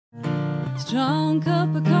Strong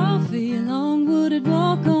cup of coffee, long wooded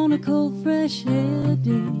walk on a cold, fresh air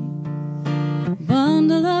day.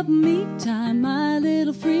 Bundle up me time, my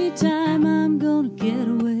little free time, I'm gonna get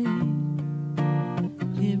away.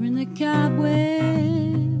 Clearing the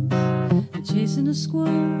cobwebs, chasing a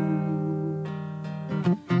squirrel,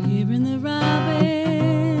 hearing the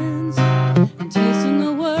robins, and tasting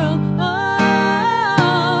the world.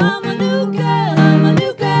 Oh, I'm a new girl, I'm a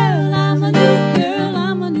new girl, I'm a new girl,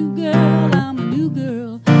 I'm a new girl, I'm a new girl,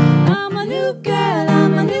 I'm a new girl,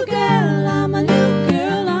 I'm a new girl, I'm a new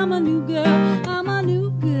girl, I'm a new girl, I'm a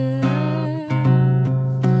new girl.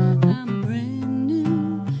 I'm a brand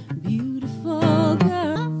new, beautiful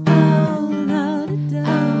girl. Oh, la da da,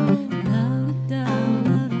 la da da,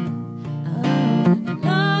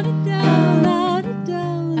 la da da, la da da,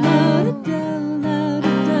 la da da, la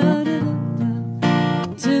da da.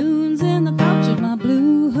 Tunes in the pouch of my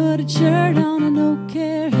blue hooded shirt on an oak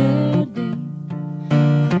care hair day.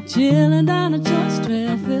 Chilling down a choice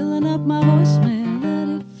trail, filling up my voicemail, let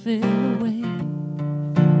it fill away.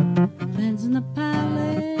 Cleansing the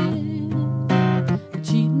palate,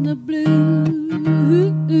 cheating the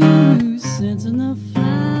blues, sensing the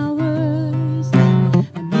flowers, and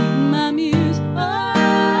meeting my muse. Oh,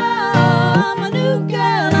 I'm a new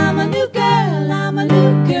girl, I'm a new girl, I'm a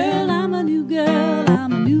new girl, I'm a new girl,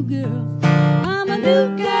 I'm a new girl, I'm a new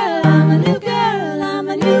girl, I'm a new girl, I'm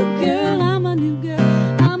a new girl, I'm a new girl,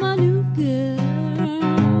 I'm a new girl.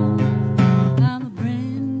 I'm a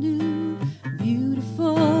brand new,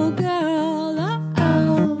 beautiful girl. Oh,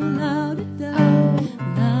 oh, la da da,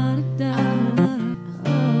 la da da,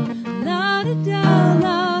 la da da,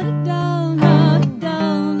 la da da, la da da,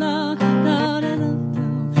 la da da.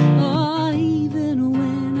 Oh, even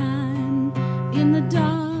when I'm in the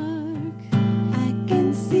dark, I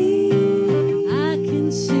can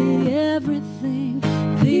see everything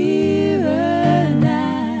clearer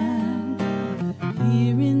now.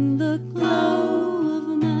 Hearing the glow of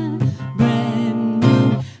my brand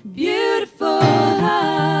new, beautiful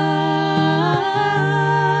heart.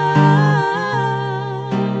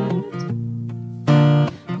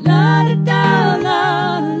 La da da, la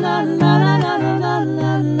la la la la la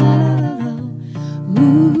la la la.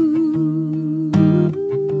 Ooh.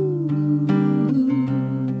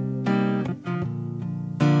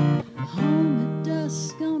 Home at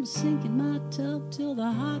dusk, gonna sink in my tub till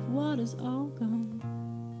the hot water's all gone.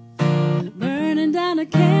 Burning down a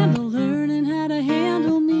candle, learning how to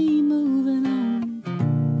handle me, moving on.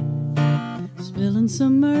 Spilling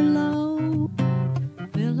some Merlot,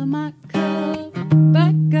 filling my cup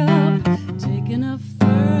back up, taking a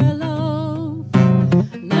furlough,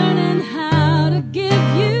 learning how to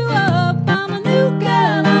give you up. I'm a new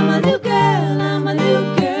girl, I'm a new girl, I'm a new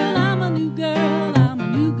girl, I'm a new girl, I'm a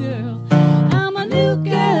new girl, I'm a new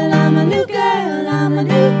girl, I'm a new girl, I'm a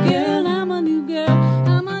new girl, I'm a new girl,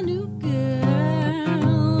 I'm a new girl.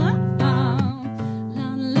 La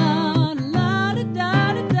la la da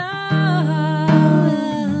da da da.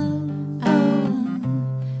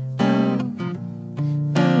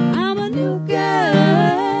 I'm a new girl,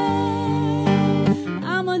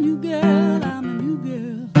 I'm a new girl, I'm a new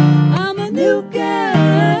girl, I'm a new girl.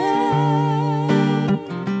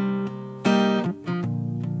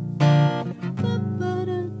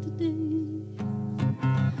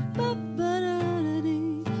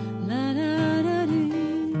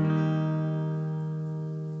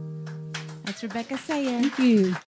 That's Rebecca Sayre. Thank you.